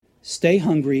Stay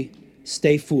hungry,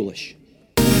 stay foolish.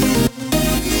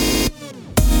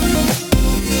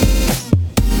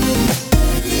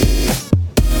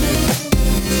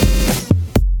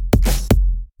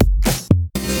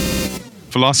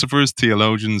 Philosophers,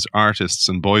 theologians, artists,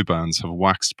 and boy bands have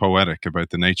waxed poetic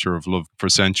about the nature of love for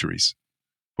centuries.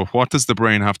 But what does the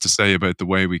brain have to say about the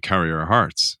way we carry our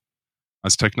hearts?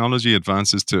 As technology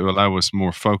advances to allow us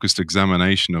more focused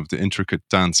examination of the intricate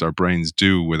dance our brains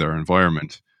do with our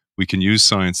environment, we can use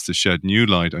science to shed new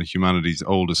light on humanity's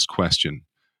oldest question: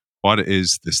 what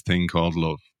is this thing called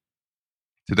love?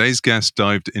 Today's guest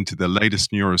dived into the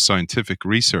latest neuroscientific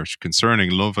research concerning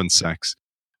love and sex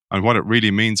and what it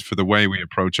really means for the way we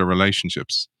approach our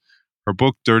relationships. Her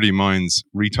book, Dirty Minds,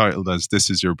 retitled as This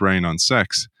Is Your Brain on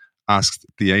Sex, asked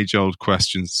the age-old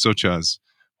questions such as,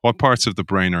 what parts of the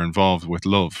brain are involved with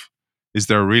love? Is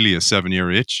there really a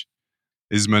 7-year itch?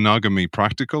 Is monogamy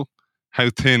practical? How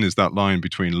thin is that line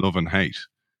between love and hate?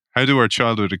 How do our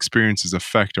childhood experiences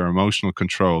affect our emotional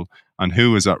control? And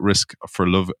who is at risk for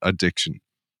love addiction?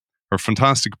 Her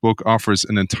fantastic book offers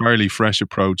an entirely fresh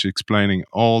approach explaining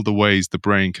all the ways the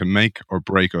brain can make or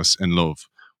break us in love.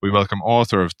 We welcome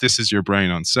author of This Is Your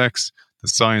Brain on Sex, the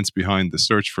science behind the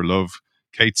search for love,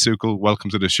 Kayt Sukel. Welcome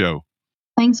to the show.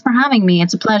 Thanks for having me.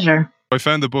 It's a pleasure. I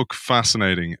found the book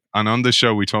fascinating, and on the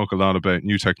show we talk a lot about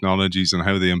new technologies and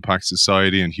how they impact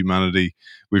society and humanity.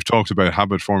 We've talked about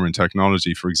habit-forming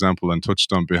technology, for example, and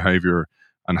touched on behavior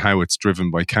and how it's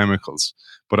driven by chemicals.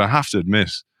 But I have to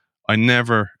admit, I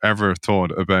never, ever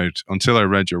thought about, until I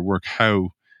read your work, how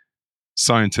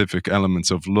scientific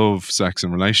elements of love, sex,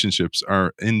 and relationships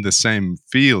are in the same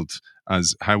field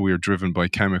as how we are driven by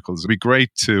chemicals. It'd be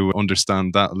great to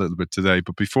understand that a little bit today.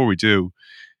 But before we do,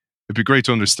 it'd be great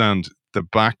to understand the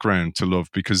background to love,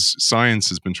 because science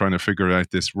has been trying to figure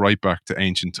out this right back to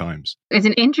ancient times. It's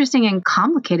an interesting and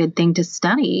complicated thing to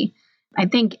study. I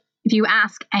think if you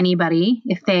ask anybody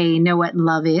if they know what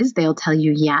love is, they'll tell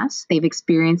you yes, they've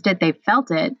experienced it, they've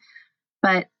felt it.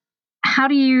 But how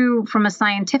do you, from a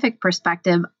scientific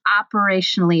perspective,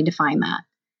 operationally define that?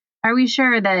 Are we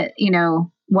sure that,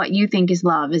 what you think is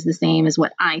love is the same as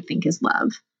what I think is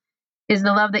love? Is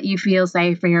the love that you feel,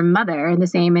 say, for your mother the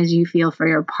same as you feel for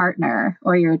your partner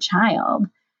or your child?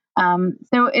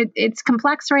 So it's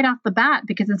complex right off the bat,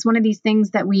 because it's one of these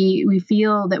things that we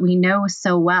feel that we know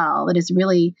so well that is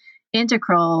really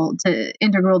integral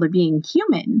to being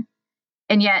human.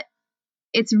 And yet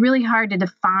it's really hard to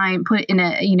define, put in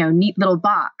a neat little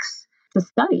box to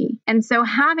study. And so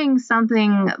having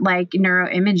something like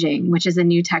neuroimaging, which is a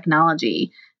new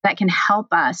technology that can help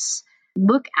us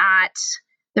look at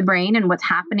the brain and what's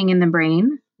happening in the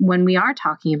brain when we are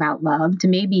talking about love, to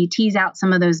maybe tease out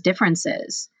some of those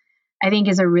differences, I think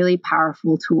is a really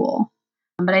powerful tool.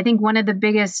 But I think one of the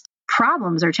biggest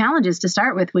problems or challenges to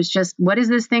start with was just, what is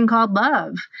this thing called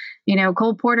love?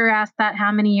 Cole Porter asked that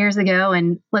how many years ago?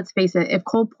 And let's face it, if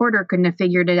Cole Porter couldn't have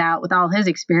figured it out with all his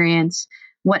experience,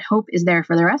 what hope is there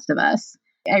for the rest of us?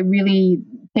 I really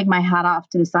take my hat off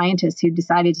to the scientists who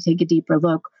decided to take a deeper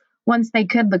look once they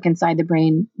could look inside the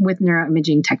brain with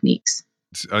neuroimaging techniques.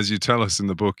 As you tell us in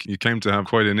the book, you came to have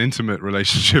quite an intimate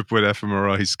relationship with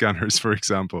fMRI scanners, for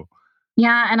example.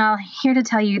 Yeah, and I'm here to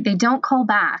tell you, they don't call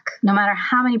back, no matter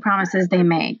how many promises they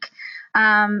make.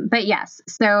 But yes,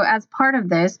 so as part of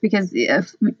this, because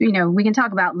we can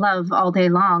talk about love all day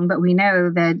long, but we know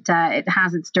that it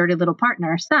has its dirty little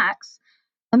partner, sex,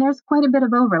 and there's quite a bit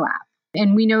of overlap.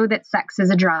 And we know that sex is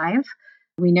a drive.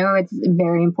 We know it's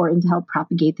very important to help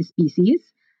propagate the species.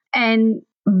 And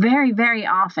very, very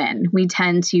often we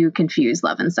tend to confuse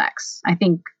love and sex. I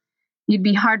think you'd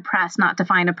be hard pressed not to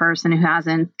find a person who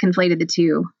hasn't conflated the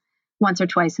two once or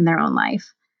twice in their own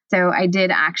life. So I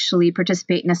did actually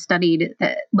participate in a study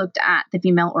that looked at the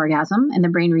female orgasm and the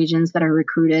brain regions that are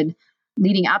recruited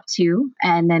leading up to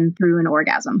and then through an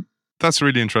orgasm. That's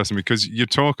really interesting, because you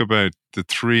talk about the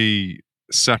three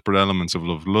separate elements of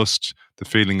love: lust, the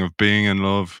feeling of being in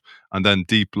love, and then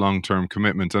deep long-term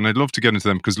commitment. And I'd love to get into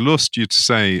them, because lust, you'd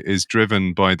say, is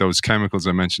driven by those chemicals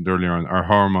I mentioned earlier on, our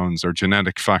hormones, our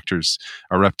genetic factors,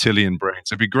 our reptilian brains.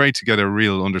 It'd be great to get a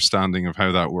real understanding of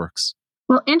how that works.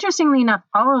 Well, interestingly enough,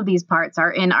 all of these parts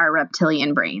are in our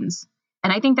reptilian brains.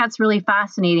 And I think that's really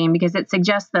fascinating, because it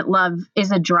suggests that love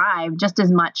is a drive just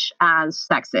as much as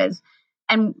sex is.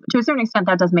 And to a certain extent,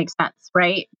 that does make sense,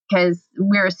 right? Because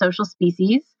we're a social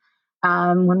species.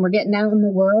 When we're getting out in the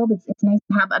world, it's nice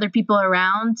to have other people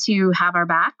around to have our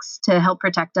backs, to help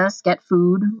protect us, get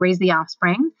food, raise the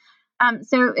offspring.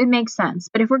 So it makes sense.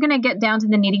 But if we're going to get down to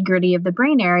the nitty gritty of the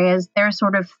brain areas, there are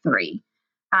sort of three.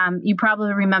 You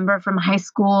probably remember from high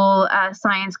school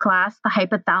science class, the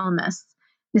hypothalamus.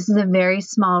 This is a very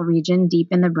small region deep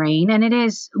in the brain, and it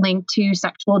is linked to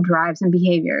sexual drives and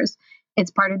behaviors.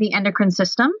 It's part of the endocrine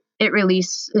system. It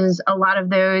releases a lot of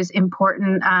those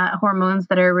important hormones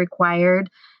that are required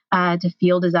to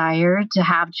feel desire, to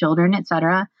have children,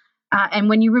 etc. And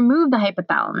when you remove the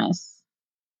hypothalamus,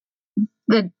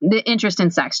 the interest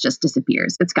in sex just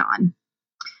disappears. It's gone.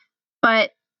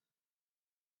 But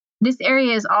this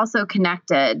area is also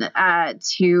connected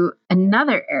to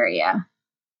another area.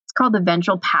 It's called the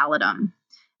ventral pallidum.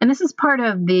 And this is part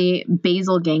of the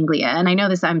basal ganglia. And I know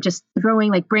this, I'm just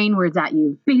throwing like brain words at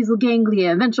you. Basal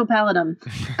ganglia, ventral pallidum.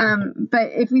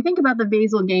 But if we think about the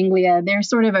basal ganglia, they're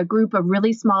sort of a group of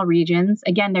really small regions.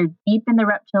 Again, they're deep in the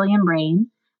reptilian brain.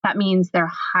 That means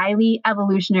they're highly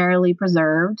evolutionarily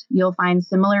preserved. You'll find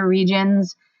similar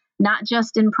regions, not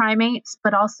just in primates,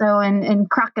 but also in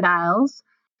crocodiles.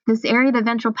 This area, the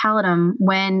ventral pallidum,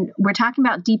 when we're talking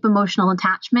about deep emotional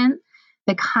attachment,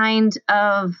 the kind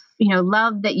of,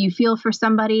 love that you feel for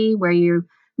somebody where you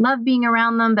love being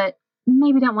around them, but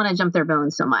maybe don't want to jump their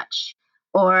bones so much,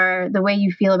 or the way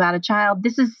you feel about a child,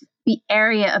 this is the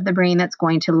area of the brain that's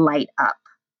going to light up.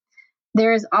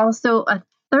 There is also a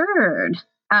third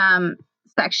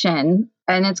section,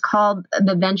 and it's called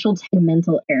the ventral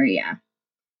tegmental area.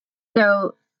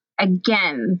 So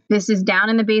again, this is down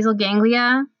in the basal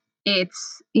ganglia.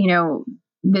 It's,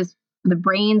 the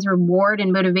brain's reward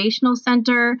and motivational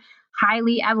center,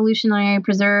 highly evolutionarily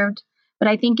preserved. But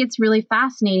I think it's really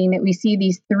fascinating that we see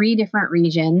these three different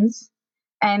regions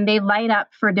and they light up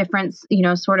for different,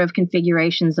 sort of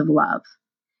configurations of love.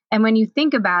 And when you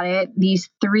think about it, these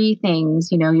three things,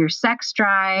 your sex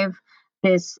drive,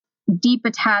 this deep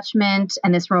attachment,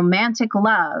 and this romantic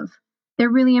love, they're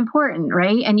really important,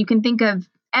 right? And you can think of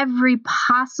every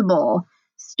possible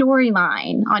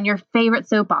storyline on your favorite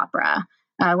soap opera,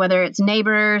 whether it's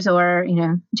Neighbors or,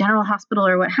 General Hospital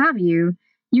or what have you,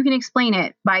 you can explain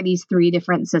it by these three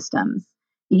different systems.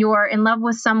 You're in love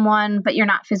with someone, but you're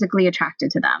not physically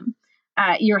attracted to them.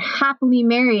 You're happily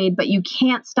married, but you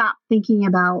can't stop thinking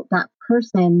about that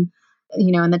person,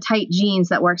 in the tight jeans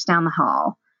that works down the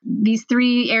hall. These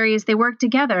three areas, they work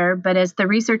together, but as the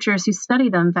researchers who study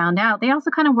them found out, they also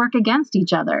kind of work against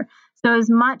each other. So as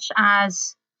much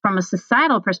as from a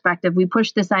societal perspective, we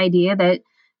push this idea that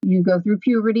you go through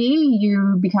puberty,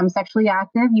 you become sexually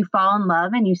active, you fall in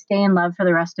love, and you stay in love for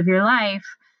the rest of your life.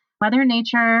 Mother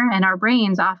Nature and our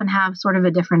brains often have sort of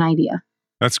a different idea.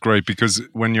 That's great, because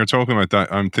when you're talking about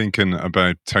that, I'm thinking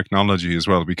about technology as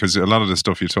well, because a lot of the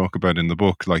stuff you talk about in the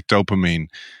book, like dopamine,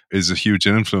 is a huge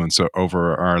influence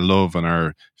over our love and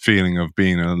our feeling of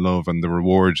being in love and the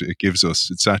reward it gives us,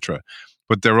 etc.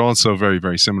 But they're also very,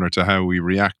 very similar to how we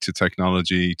react to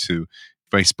technology, to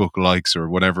Facebook likes or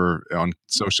whatever on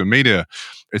social media.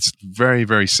 It's very,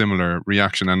 very similar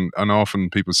reaction. And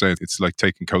often people say it's like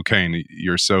taking cocaine.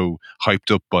 You're so hyped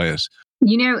up by it.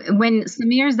 When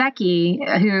Samir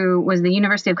Zeki, who was the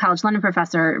University of College London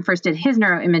professor, first did his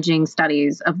neuroimaging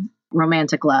studies of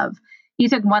romantic love, he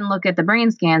took one look at the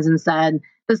brain scans and said,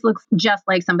 this looks just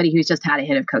like somebody who's just had a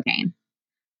hit of cocaine.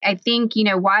 I think,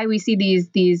 why we see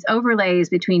these overlays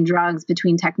between drugs,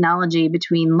 between technology,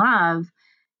 between love,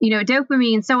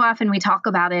 dopamine, so often we talk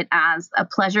about it as a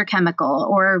pleasure chemical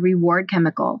or a reward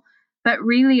chemical. But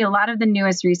really, a lot of the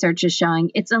newest research is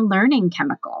showing it's a learning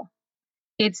chemical.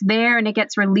 It's there and it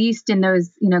gets released in those,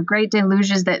 great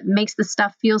delusions that makes the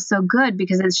stuff feel so good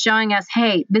because it's showing us,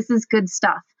 hey, this is good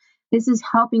stuff. This is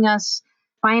helping us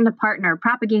find a partner,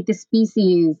 propagate the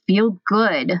species, feel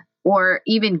good, or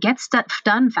even get stuff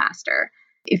done faster.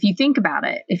 If you think about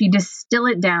it, if you distill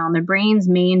it down, the brain's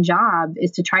main job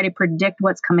is to try to predict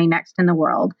what's coming next in the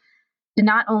world, to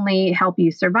not only help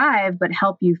you survive, but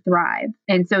help you thrive.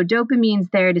 And so dopamine's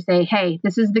there to say, hey,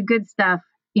 this is the good stuff,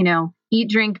 eat,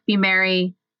 drink, be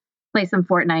merry, play some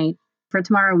Fortnite, for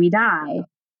tomorrow we die.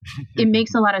 It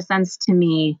makes a lot of sense to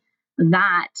me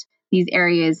that these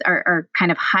areas are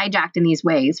kind of hijacked in these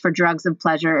ways for drugs of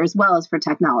pleasure as well as for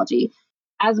technology.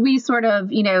 As we sort of,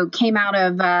 came out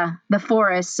of the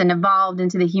forests and evolved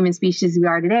into the human species we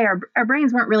are today, our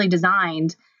brains weren't really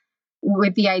designed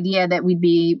with the idea that we'd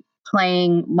be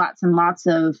playing lots and lots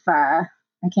of, I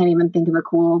can't even think of a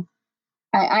cool,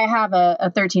 I have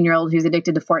a 13-year-old who's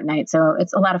addicted to Fortnite, so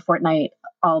it's a lot of Fortnite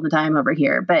all the time over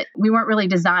here. But we weren't really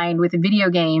designed with video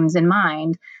games in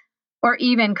mind, or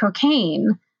even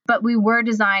cocaine. But we were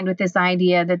designed with this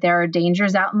idea that there are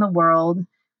dangers out in the world.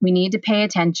 We need to pay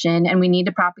attention and we need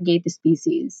to propagate the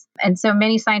species. And so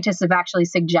many scientists have actually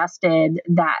suggested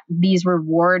that these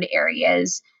reward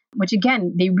areas, which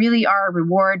again, they really are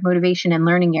reward, motivation, and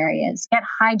learning areas, get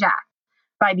hijacked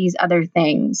by these other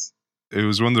things. It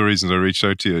was one of the reasons I reached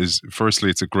out to you is firstly,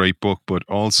 it's a great book, but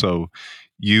also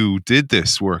you did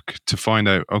this work to find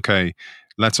out, okay,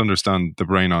 let's understand the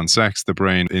brain on sex, the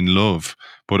brain in love,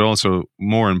 but also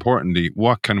more importantly,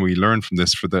 what can we learn from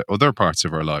this for the other parts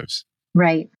of our lives?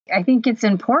 Right. I think it's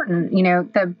important.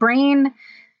 The brain,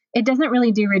 it doesn't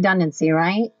really do redundancy,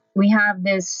 right? We have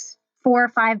this 4 or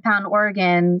 5 pound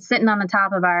organ sitting on the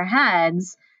top of our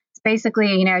heads. It's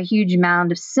basically, a huge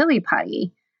mound of silly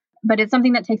putty, but it's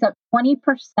something that takes up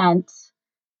 20%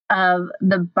 of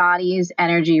the body's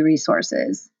energy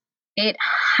resources. It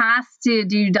has to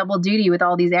do double duty with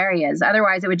all these areas.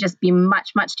 Otherwise, it would just be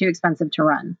much, much too expensive to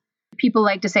run. People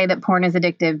like to say that porn is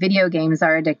addictive, video games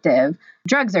are addictive,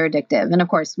 drugs are addictive. And of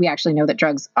course, we actually know that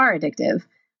drugs are addictive.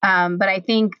 But I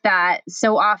think that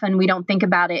so often we don't think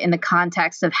about it in the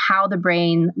context of how the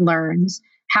brain learns,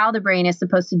 how the brain is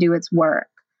supposed to do its work,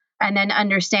 and then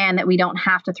understand that we don't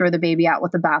have to throw the baby out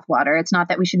with the bathwater. It's not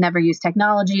that we should never use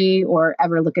technology or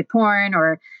ever look at porn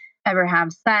or ever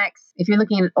have sex. If you're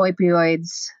looking at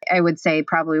opioids, I would say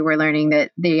probably we're learning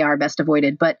that they are best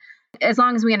avoided. But as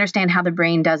long as we understand how the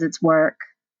brain does its work,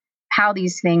 how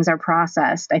these things are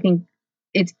processed, I think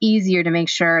it's easier to make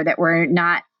sure that we're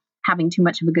not having too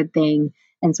much of a good thing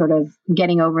and sort of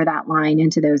getting over that line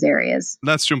into those areas.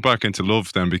 Let's jump back into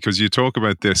love then, because you talk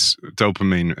about this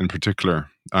dopamine in particular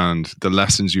and the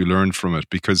lessons you learned from it,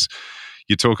 because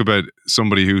you talk about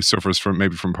somebody who suffers from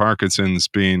Parkinson's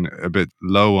being a bit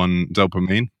low on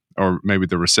dopamine, or maybe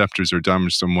the receptors are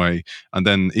damaged some way. And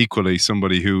then equally,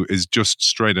 somebody who is just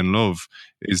straight in love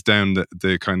is down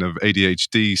the kind of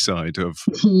ADHD side of.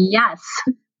 Yes.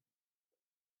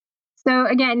 So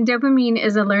again, dopamine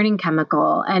is a learning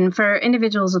chemical. And for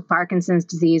individuals with Parkinson's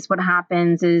disease, what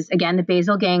happens is, again, the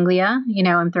basal ganglia,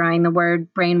 I'm throwing the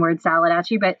brain word salad at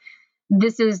you, but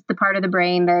this is the part of the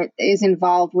brain that is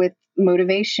involved with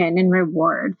motivation and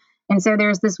reward. And so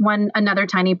there's another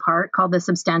tiny part called the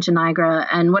substantia nigra.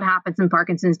 And what happens in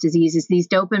Parkinson's disease is these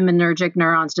dopaminergic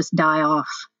neurons just die off.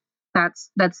 That's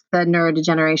the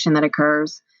neurodegeneration that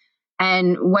occurs.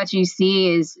 And what you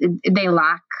see is they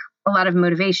lack a lot of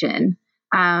motivation.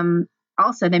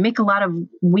 Also, they make a lot of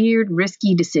weird,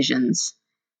 risky decisions.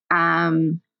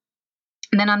 And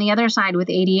then on the other side with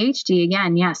ADHD,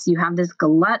 again, yes, you have this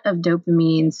glut of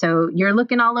dopamine. So you're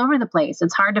looking all over the place.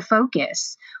 It's hard to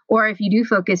focus. Or if you do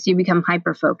focus, you become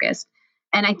hyper-focused.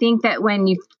 And I think that when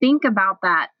you think about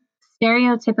that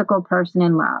stereotypical person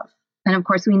in love, and of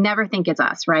course, we never think it's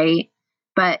us, right?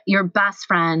 But your best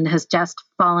friend has just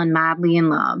fallen madly in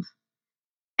love.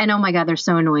 And oh my God, they're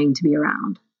so annoying to be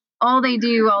around. All they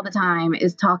do all the time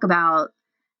is talk about,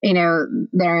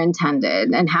 their intended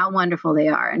and how wonderful they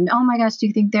are. And oh my gosh, do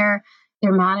you think they're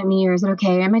mad at me, or is it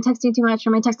okay? Am I texting too much?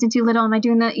 Or am I texting too little? Am I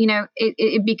doing that?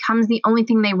 It becomes the only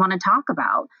thing they want to talk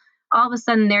about. All of a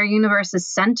sudden, their universe is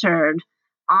centered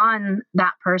on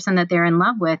that person that they're in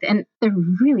love with. And they're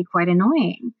really quite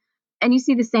annoying. And you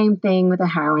see the same thing with a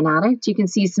heroin addict. You can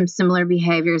see some similar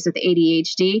behaviors with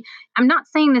ADHD. I'm not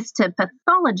saying this to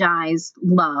pathologize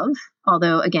love,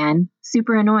 although, again,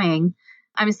 super annoying.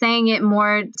 I'm saying it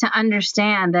more to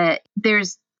understand that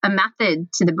there's a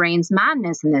method to the brain's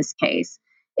madness in this case.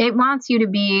 It wants you to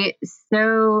be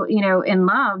so, in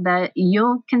love that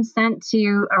you'll consent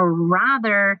to a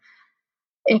rather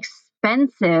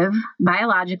expensive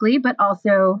biologically, but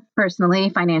also personally,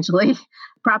 financially,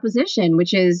 proposition,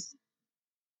 which is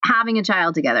having a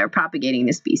child together, propagating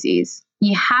the species.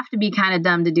 You have to be kind of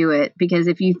dumb to do it, because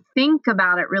if you think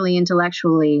about it really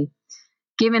intellectually,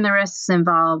 given the risks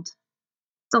involved,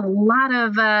 it's a lot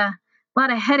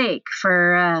of headache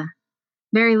for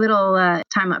very little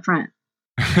time up front.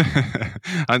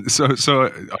 And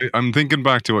so I'm thinking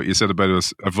back to what you said about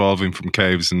us evolving from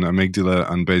caves and amygdala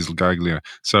and basal ganglia.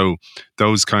 So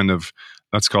those kind of,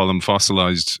 let's call them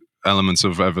fossilized elements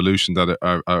of evolution that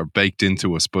are baked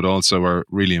into us, but also are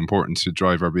really important to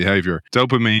drive our behavior.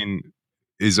 Dopamine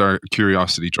is our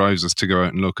curiosity, drives us to go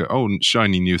out and look at,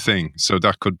 shiny new thing. So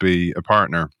that could be a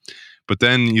partner. But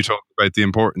then you talk about the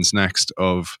importance next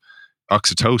of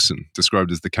oxytocin,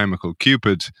 described as the chemical.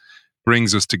 Cupid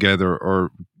brings us together, or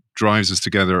drives us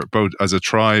together, both as a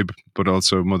tribe, but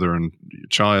also mother and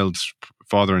child,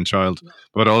 father and child,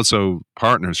 but also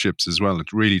partnerships as well.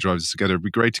 It really drives us together. It'd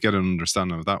be great to get an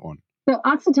understanding of that one. So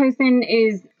oxytocin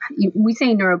is, we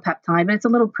say neuropeptide, but it's a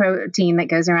little protein that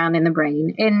goes around in the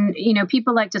brain. And,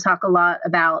 people like to talk a lot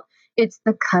about it's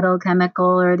the cuddle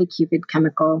chemical or the Cupid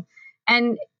chemical.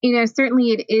 And,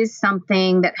 certainly it is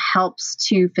something that helps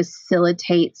to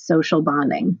facilitate social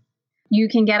bonding. You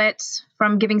can get it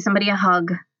from giving somebody a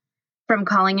hug, from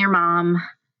calling your mom,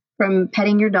 from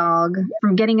petting your dog,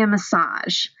 from getting a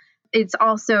massage. it's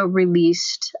also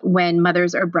released when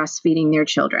mothers are breastfeeding their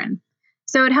children.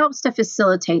 So it helps to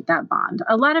facilitate that bond.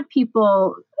 A lot of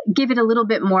people give it a little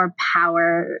bit more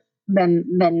power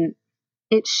than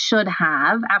it should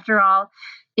have. After all,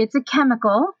 it's a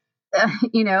chemical.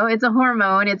 It's a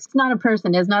hormone. It's not a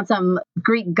person. It's not some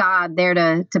Greek god there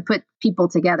to put people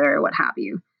together or what have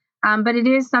you. But it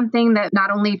is something that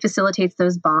not only facilitates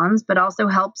those bonds, but also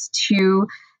helps to,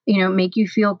 make you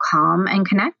feel calm and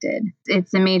connected.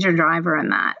 It's a major driver in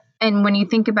that. And when you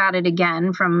think about it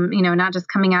again from, not just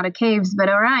coming out of caves, but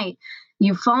all right,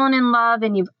 you've fallen in love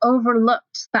and you've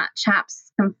overlooked that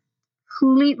chap's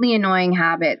completely annoying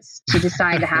habits to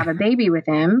decide to have a baby with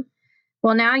him.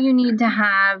 Well, now you need to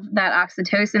have that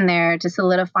oxytocin there to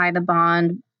solidify the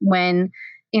bond when,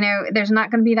 there's not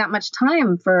going to be that much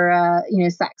time for,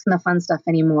 sex and the fun stuff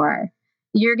anymore.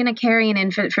 You're going to carry an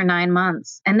infant for 9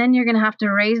 months, and then you're going to have to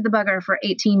raise the bugger for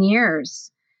 18 years.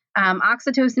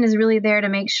 Oxytocin is really there to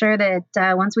make sure that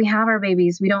once we have our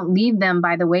babies, we don't leave them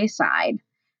by the wayside.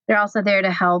 They're also there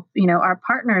to help, our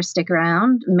partners stick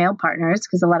around, male partners,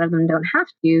 because a lot of them don't have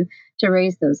to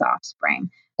raise those offspring,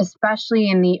 especially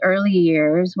in the early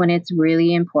years when it's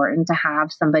really important to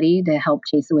have somebody to help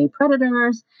chase away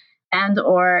predators and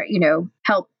or,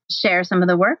 help share some of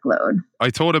the workload. I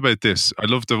thought about this. I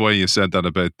love the way you said that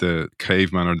about the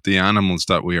caveman or the animals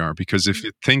that we are, because if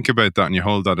you think about that and you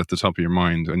hold that at the top of your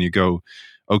mind and you go,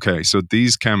 okay, so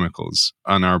these chemicals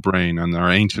on our brain and our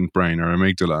ancient brain, our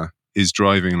amygdala, is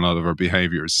driving a lot of our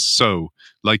behaviors. So,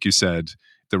 like you said,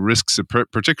 the risks,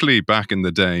 particularly back in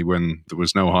the day when there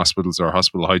was no hospitals or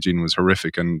hospital hygiene was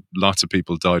horrific and lots of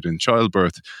people died in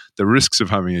childbirth, the risks of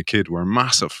having a kid were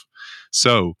massive.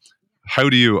 So how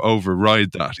do you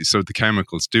override that? So the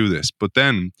chemicals do this. But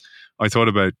then I thought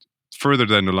about further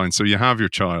down the line. So you have your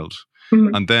child,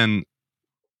 and then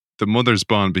the mother's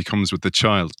bond becomes with the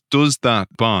child. Does that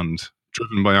bond,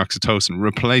 driven by oxytocin,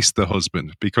 replace the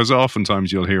husband? Because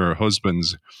oftentimes you'll hear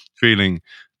husbands feeling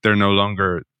they're no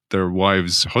longer their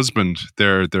wife's husband,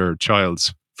 they're their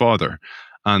child's father.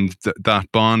 And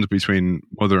that bond between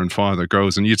mother and father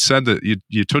grows. And you said that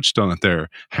you touched on it there.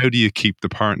 How do you keep the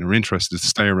partner interested to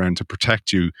stay around to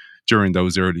protect you during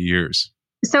those early years?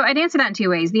 So I'd answer that in two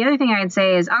ways. The other thing I'd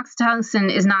say is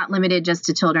oxytocin is not limited just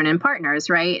to children and partners,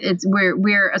 right?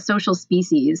 We're a social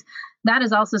species. That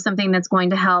is also something that's going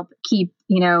to help keep,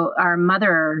 our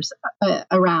mothers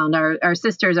around, our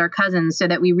sisters, our cousins, so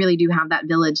that we really do have that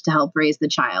village to help raise the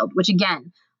child, which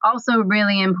again, also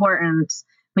really important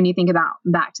when you think about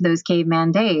back to those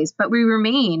caveman days. But we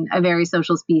remain a very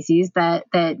social species that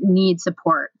needs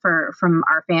support from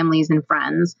our families and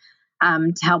friends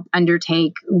to help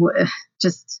undertake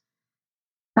just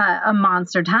a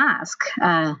monster task.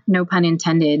 No pun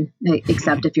intended,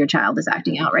 except if your child is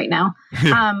acting out right now.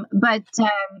 But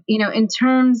in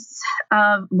terms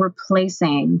of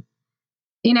replacing,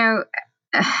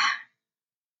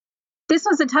 this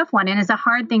was a tough one, and it's a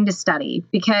hard thing to study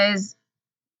because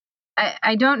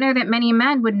I don't know that many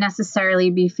men would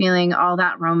necessarily be feeling all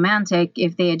that romantic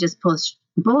if they had just pushed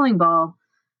bowling ball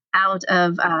out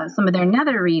of some of their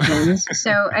nether regions.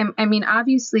 So, I mean,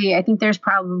 obviously, I think there's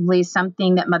probably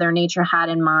something that Mother Nature had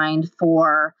in mind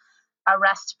for a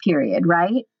rest period,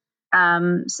 right?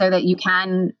 So that you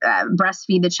can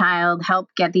breastfeed the child, help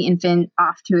get the infant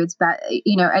off to its best.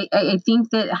 I think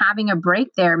that having a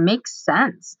break there makes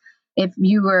sense. If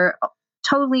you were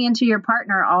totally into your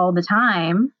partner all the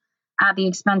time at the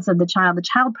expense of the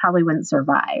child probably wouldn't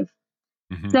survive.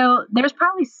 Mm-hmm. So there's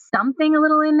probably something a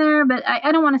little in there, but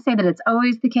I don't want to say that it's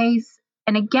always the case.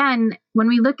 And again, when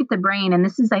we look at the brain, and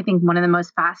this is, I think, one of the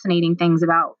most fascinating things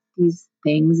about these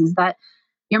things is that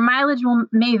your mileage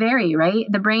may vary, right?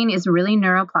 The brain is really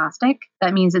neuroplastic.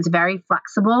 That means it's very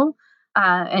flexible.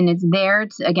 And it's there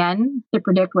to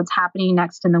predict what's happening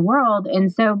next in the world.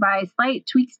 And so by slight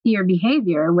tweaks to your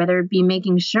behavior, whether it be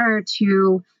making sure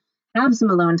to have some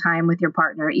alone time with your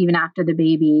partner, even after the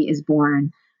baby is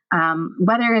born,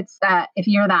 whether it's if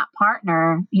you're that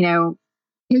partner,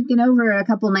 taking over a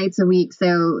couple nights a week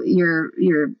so your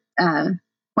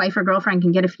wife or girlfriend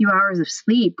can get a few hours of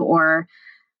sleep, or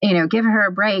give her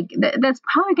a break, that's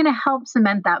probably going to help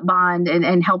cement that bond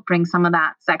and help bring some of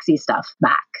that sexy stuff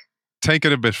back. Take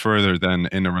it a bit further then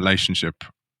in a relationship.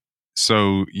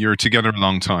 So you're together a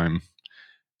long time.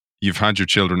 You've had your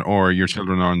children, or your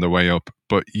children are on the way up,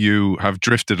 but you have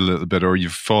drifted a little bit, or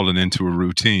you've fallen into a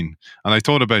routine. And I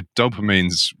thought about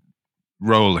dopamine's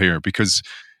role here, because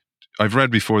I've read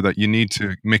before that you need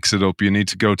to mix it up. You need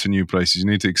to go to new places. You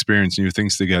need to experience new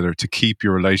things together to keep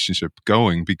your relationship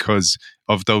going, because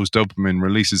of those dopamine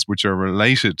releases, which are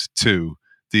related to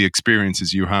the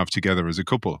experiences you have together as a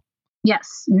couple.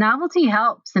 Yes, novelty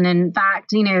helps. And in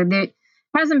fact, there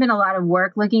hasn't been a lot of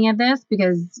work looking at this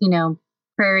because,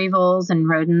 prairie voles and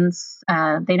rodents,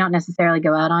 they don't necessarily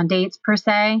go out on dates per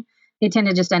se. They tend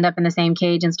to just end up in the same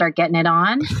cage and start getting it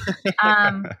on.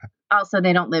 Um, Also,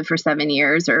 they don't live for 7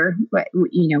 years or what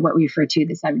we refer to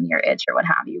the 7-year itch or what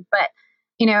have you. But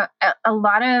a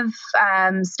lot of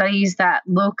studies that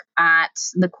look at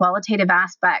the qualitative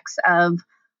aspects of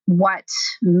what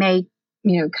make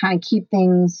kind of keep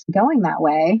things going that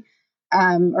way,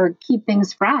 or keep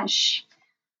things fresh.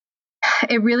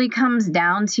 It really comes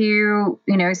down to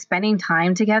spending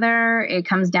time together. It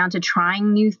comes down to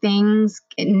trying new things,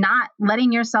 not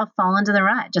letting yourself fall into the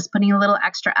rut, just putting a little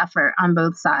extra effort on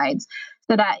both sides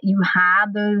so that you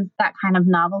have that kind of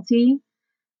novelty.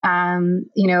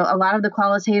 A lot of the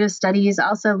qualitative studies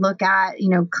also look at,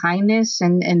 kindness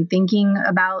and thinking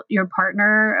about your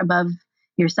partner above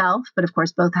yourself, but of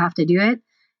course, both have to do it.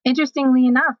 Interestingly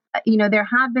enough, there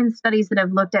have been studies that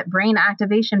have looked at brain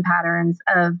activation patterns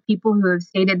of people who have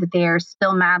stated that they are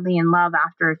still madly in love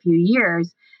after a few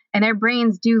years, and their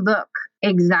brains do look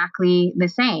exactly the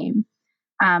same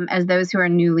as those who are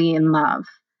newly in love.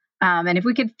 And if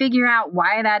we could figure out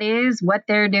why that is, what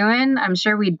they're doing, I'm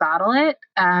sure we'd bottle it.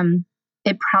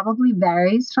 It probably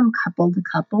varies from couple to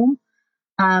couple.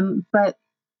 But,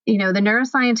 the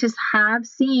neuroscientists have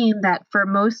seen that for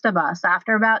most of us,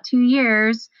 after about 2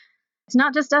 years, it's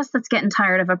not just us that's getting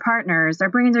tired of our partners. Our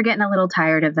brains are getting a little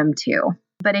tired of them too.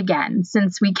 But again,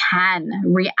 since we can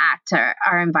react to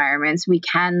our environments, we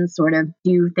can sort of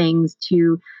do things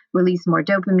to release more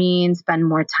dopamine, spend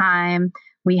more time.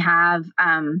 We have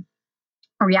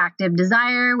reactive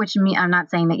desire, which I'm not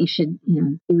saying that you should,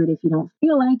 do it if you don't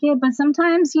feel like it, but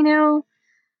sometimes, you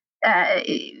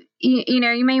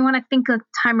may want to think a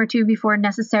time or two before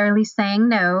necessarily saying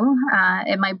no.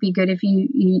 It might be good if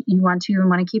you want to and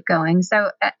want to keep going. So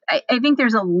I think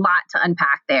there's a lot to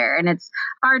unpack there, and it's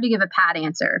hard to give a pat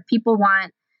answer. People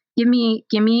want, give me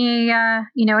a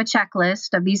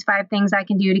checklist of these 5 things I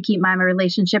can do to keep my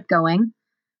relationship going.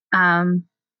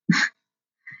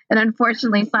 And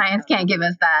unfortunately, science can't give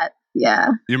us that.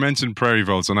 Yeah. You mentioned prairie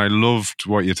voles, and I loved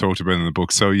what you talked about in the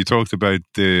book. So you talked about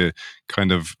the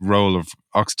kind of role of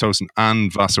oxytocin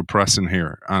and vasopressin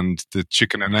here and the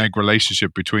chicken and egg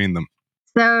relationship between them.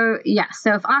 So,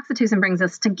 so if oxytocin brings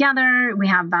us together, we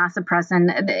have vasopressin.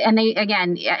 And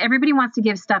everybody wants to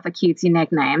give stuff a cutesy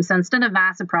nickname. So instead of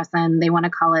vasopressin, they want to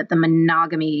call it the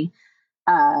monogamy,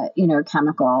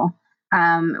 chemical.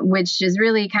 Which is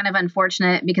really kind of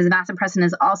unfortunate because vasopressin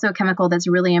is also a chemical that's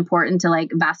really important to like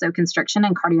vasoconstriction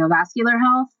and cardiovascular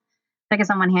health. I guess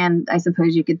on one hand, I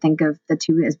suppose you could think of the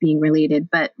two as being related,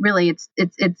 but really it's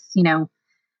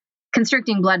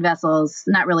constricting blood vessels,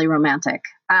 not really romantic.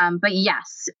 But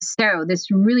yes, so this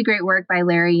really great work by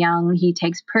Larry Young. He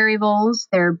takes prairie voles.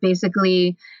 They're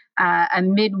basically a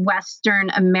Midwestern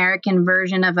American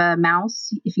version of a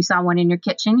mouse. If you saw one in your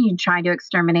kitchen, you'd try to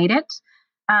exterminate it.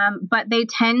 But they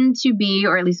tend to be,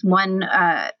 or at least one,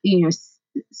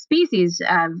 species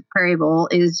of prairie vole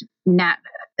is not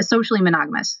socially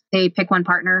monogamous. They pick one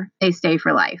partner, they stay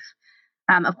for life.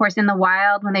 Of course, in the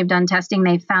wild, when they've done testing,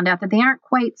 they've found out that they aren't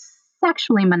quite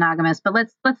sexually monogamous. But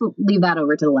let's leave that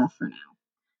over to the left for now.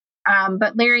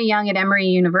 But Larry Young at Emory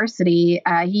University,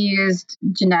 he used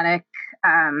genetic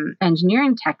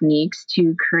engineering techniques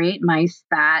to create mice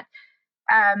that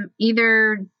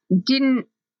either didn't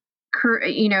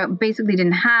basically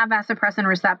didn't have vasopressin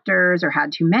receptors or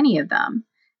had too many of them.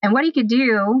 And what he could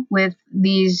do with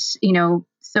these,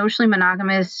 socially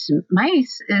monogamous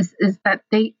mice is that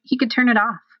he could turn it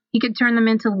off. He could turn them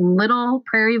into little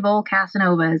prairie vole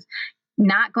Casanovas,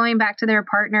 not going back to their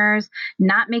partners,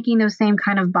 not making those same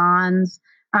kind of bonds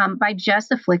by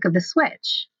just a flick of the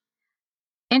switch.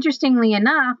 Interestingly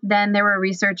enough, then there were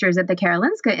researchers at the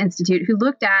Karolinska Institute who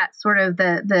looked at sort of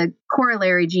the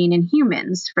corollary gene in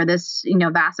humans for this,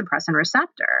 vasopressin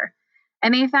receptor.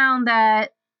 And they found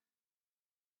that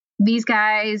these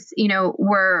guys,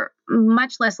 were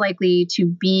much less likely to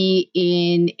be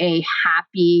in a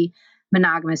happy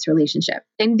monogamous relationship.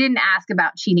 They didn't ask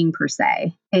about cheating per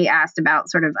se. They asked about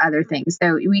sort of other things.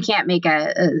 So we can't make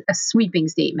a sweeping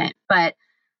statement, but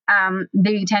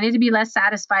they tended to be less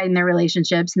satisfied in their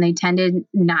relationships, and they tended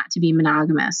not to be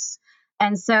monogamous.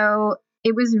 And so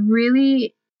it was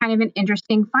really kind of an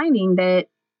interesting finding that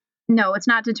no, it's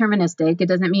not deterministic. It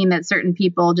doesn't mean that certain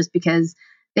people, just because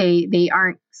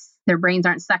their brains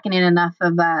aren't sucking in enough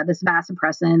of this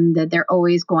vasopressin, that they're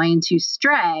always going to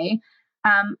stray.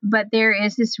 But there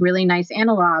is this really nice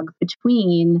analog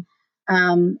between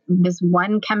this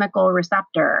one chemical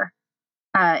receptor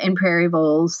in prairie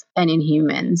voles and in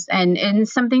humans, and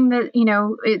something that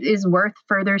is worth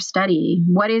further study.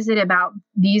 What is it about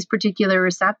these particular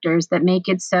receptors that make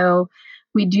it so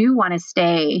we do want to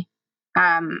stay,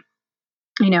 in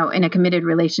a committed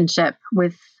relationship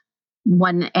with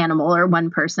one animal or one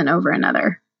person over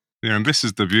another? Yeah, and this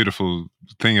is the beautiful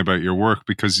thing about your work,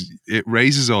 because it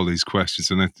raises all these questions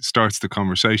and it starts the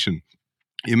conversation.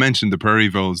 You mentioned the prairie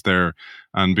voles there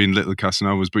and being little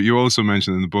Casanovas, but you also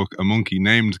mentioned in the book a monkey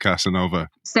named Casanova.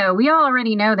 So we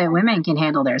already know that women can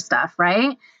handle their stuff,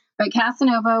 right? But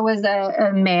Casanova was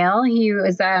a male. He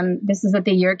was, this is at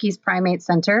the Yerkes Primate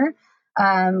Center,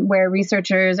 where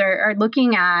researchers are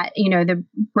looking at, the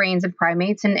brains of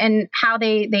primates and how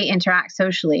they interact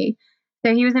socially.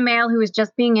 So he was a male who was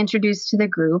just being introduced to the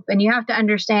group. And you have to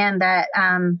understand that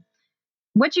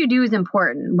what you do is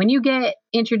important. When you get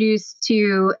introduced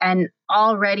to an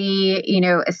already,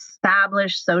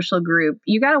 established social group,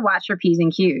 you got to watch your P's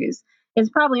and Q's. It's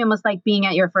probably almost like being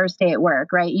at your first day at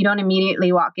work, right? You don't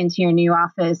immediately walk into your new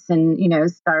office and,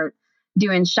 start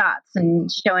doing shots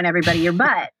and showing everybody your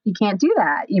butt. You can't do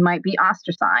that. You might be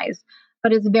ostracized.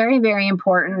 But it's very, very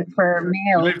important for You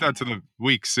males. leave that to the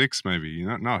week 6, maybe,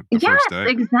 not the first day.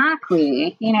 Yes,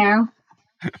 exactly.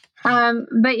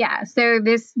 But yeah, so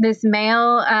this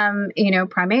male,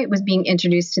 primate was being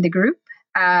introduced to the group.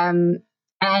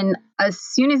 And as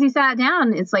soon as he sat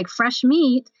down, it's like fresh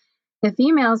meat. The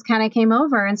females kind of came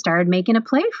over and started making a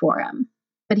play for him.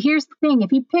 But here's the thing: if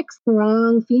he picks the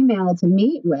wrong female to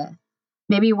mate with,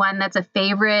 maybe one that's a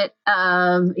favorite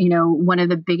of, one of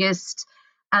the biggest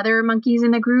other monkeys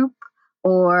in the group,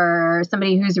 or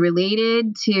somebody who's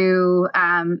related to,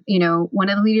 one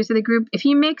of the leaders of the group, if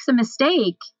he makes a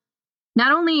mistake,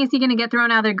 not only is he going to get thrown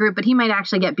out of the group, but he might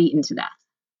actually get beaten to death.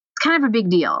 It's kind of a big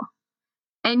deal.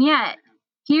 And yet,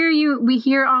 we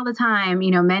hear all the time,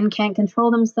 men can't control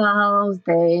themselves.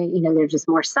 They're just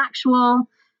more sexual.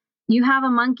 You have a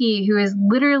monkey who is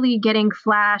literally getting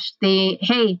flashed the,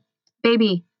 hey,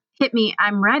 baby, hit me,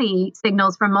 I'm ready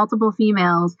signals from multiple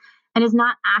females, and is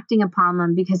not acting upon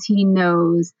them because he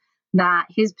knows that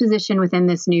his position within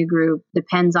this new group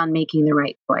depends on making the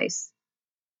right choice.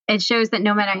 It shows that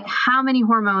no matter how many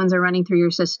hormones are running through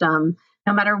your system,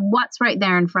 no matter what's right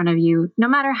there in front of you, no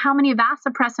matter how many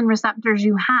vasopressin receptors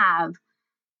you have,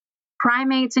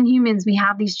 primates and humans, we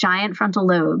have these giant frontal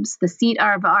lobes, the seat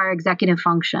of our executive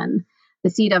function, the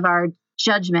seat of our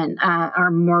judgment,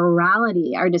 our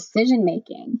morality, our decision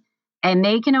making. And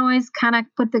they can always kind of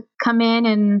come in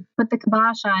and put the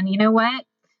kibosh on. You know what?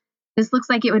 This looks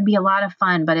like it would be a lot of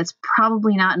fun, but it's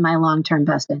probably not in my long-term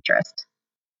best interest.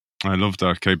 I love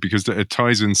that, Kate, because it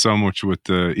ties in so much with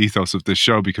the ethos of this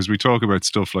show, because we talk about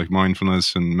stuff like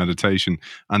mindfulness and meditation,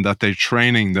 and that they're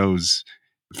training those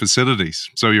facilities.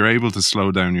 So you're able to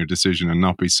slow down your decision and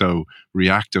not be so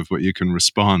reactive, but you can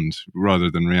respond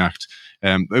rather than react.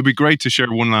 It'd be great to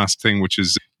share one last thing, which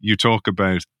is you talk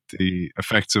about the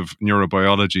effects of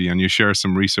neurobiology, and you share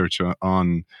some research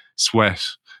on sweat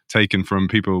taken from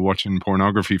people watching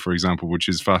pornography, for example, which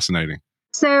is fascinating.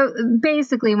 So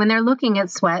basically, when they're looking at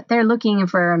sweat, they're looking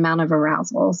for amount of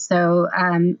arousal. So,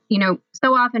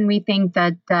 so often we think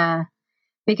that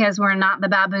because we're not the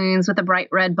baboons with the bright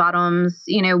red bottoms,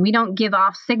 we don't give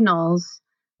off signals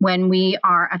when we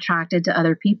are attracted to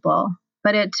other people.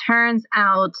 But it turns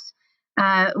out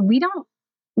we don't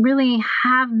really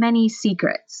have many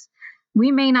secrets.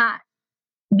 We may not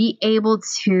be able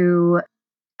to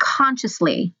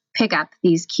consciously pick up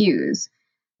these cues,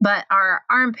 but our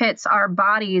armpits, our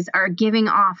bodies are giving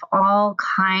off all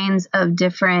kinds of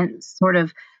different sort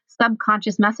of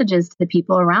subconscious messages to the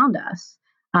people around us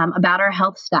about our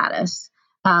health status,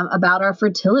 about our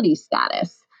fertility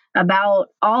status, about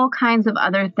all kinds of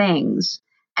other things.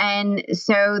 And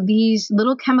so these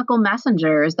little chemical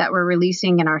messengers that we're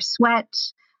releasing in our sweat,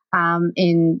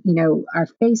 in our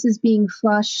faces being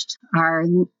flushed, our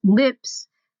lips,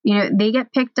 they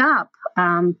get picked up,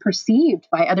 perceived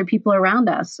by other people around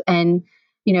us. And,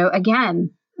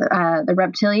 again, the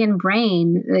reptilian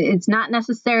brain, it's not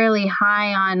necessarily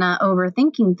high on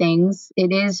overthinking things.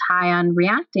 It is high on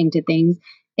reacting to things.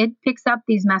 It picks up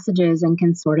these messages and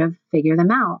can sort of figure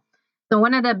them out. So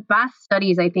one of the best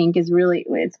studies, I think, is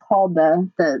it's called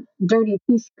the dirty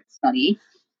t-shirt study.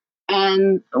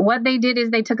 And what they did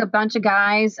is they took a bunch of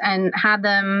guys and had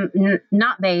them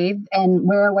not bathe and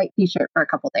wear a white t-shirt for a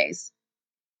couple days.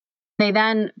 They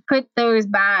then put those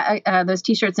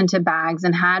t-shirts into bags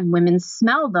and had women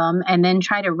smell them and then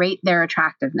try to rate their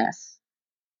attractiveness.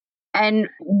 And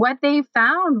what they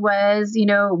found was,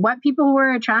 what people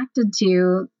were attracted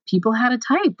to, people had a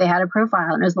type, they had a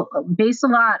profile, and it was based a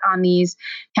lot on these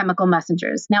chemical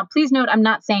messengers. Now, please note, I'm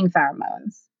not saying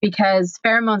pheromones, because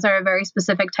pheromones are a very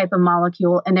specific type of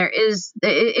molecule, and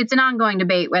it's an ongoing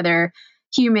debate whether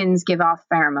humans give off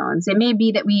pheromones. It may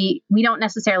be that we don't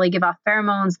necessarily give off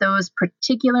pheromones, those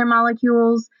particular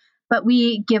molecules, but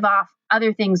we give off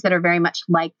other things that are very much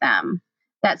like them,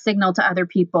 that signal to other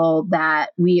people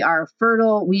that we are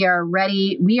fertile, we are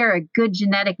ready, we are a good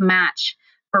genetic match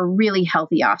for really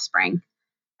healthy offspring.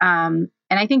 And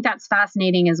I think that's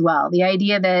fascinating as well. The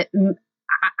idea that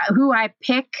who I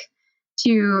pick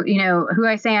to, who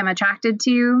I say I'm attracted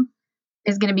to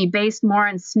is going to be based more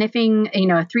on sniffing,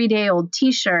 a 3-day-old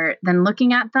t-shirt than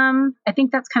looking at them. I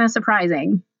think that's kind of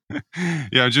surprising.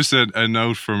 Yeah, just a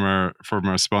note from our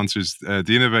sponsors. The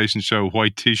Innovation Show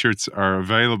white T-shirts are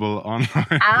available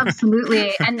online.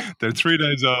 Absolutely, and they're 3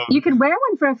 days old. You could wear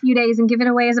one for a few days and give it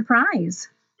away as a prize.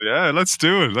 Yeah, let's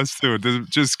do it.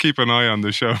 Just keep an eye on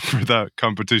the show for that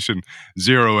competition.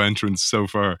 0 entrants so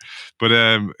far, but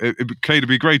Kate, it'd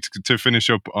be great to finish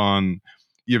up on.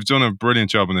 You've done a brilliant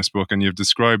job in this book, and you've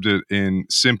described it in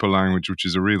simple language, which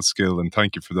is a real skill, and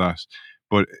thank you for that.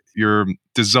 But your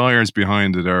desires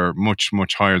behind it are much,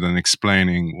 much higher than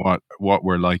explaining what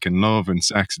we're like in love and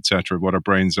sex, etc., what our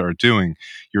brains are doing.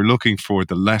 You're looking for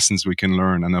the lessons we can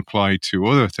learn and apply to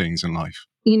other things in life.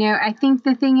 I think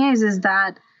the thing is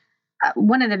that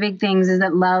one of the big things is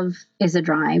that love is a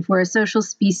drive. We're a social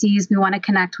species. We want to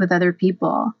connect with other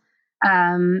people.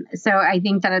 So I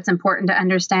think that it's important to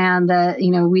understand that,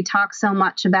 we talk so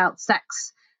much about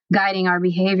sex guiding our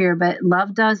behavior, but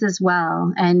love does as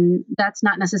well. And that's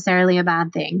not necessarily a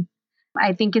bad thing.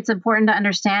 I think it's important to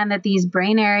understand that these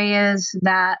brain areas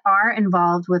that are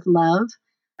involved with love,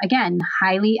 again,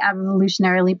 highly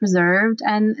evolutionarily preserved,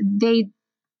 and they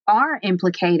are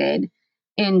implicated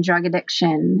in drug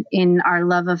addiction, in our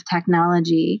love of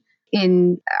technology,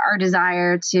 in our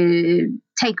desire to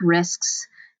take risks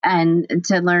and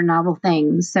to learn novel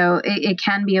things. So it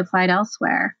can be applied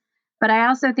elsewhere. But I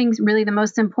also think really the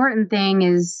most important thing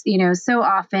is, so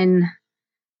often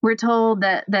we're told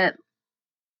that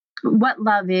what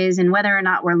love is and whether or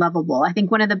not we're lovable. I think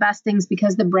one of the best things,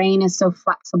 because the brain is so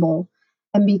flexible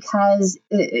and because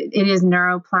it is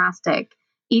neuroplastic,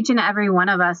 each and every one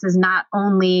of us is not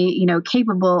only,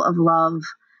 capable of love,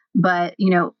 but,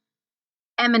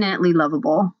 eminently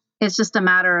lovable. It's just a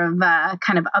matter of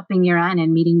kind of upping your end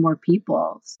and meeting more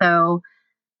people. So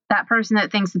that person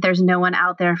that thinks that there's no one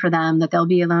out there for them, that they'll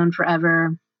be alone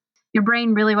forever, your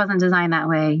brain really wasn't designed that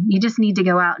way. You just need to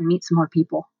go out and meet some more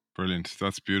people. Brilliant.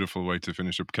 That's a beautiful way to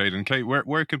finish up, Kate. And Kate,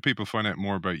 where can people find out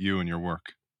more about you and your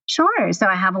work? Sure. So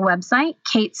I have a website,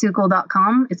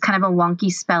 kaytsukel.com. It's kind of a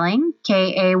wonky spelling,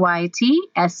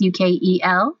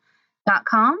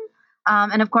 KaytSukel.com.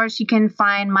 And of course, you can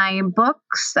find my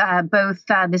books, both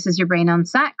This Is Your Brain on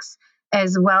Sex,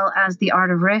 as well as The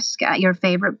Art of Risk at your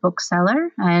favorite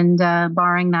bookseller. And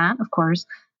barring that, of course,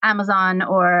 Amazon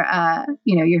or,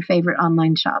 your favorite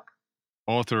online shop.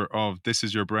 Author of This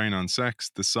Is Your Brain on Sex,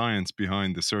 The Science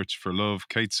Behind the Search for Love,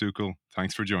 Kayt Sukel.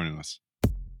 Thanks for joining us.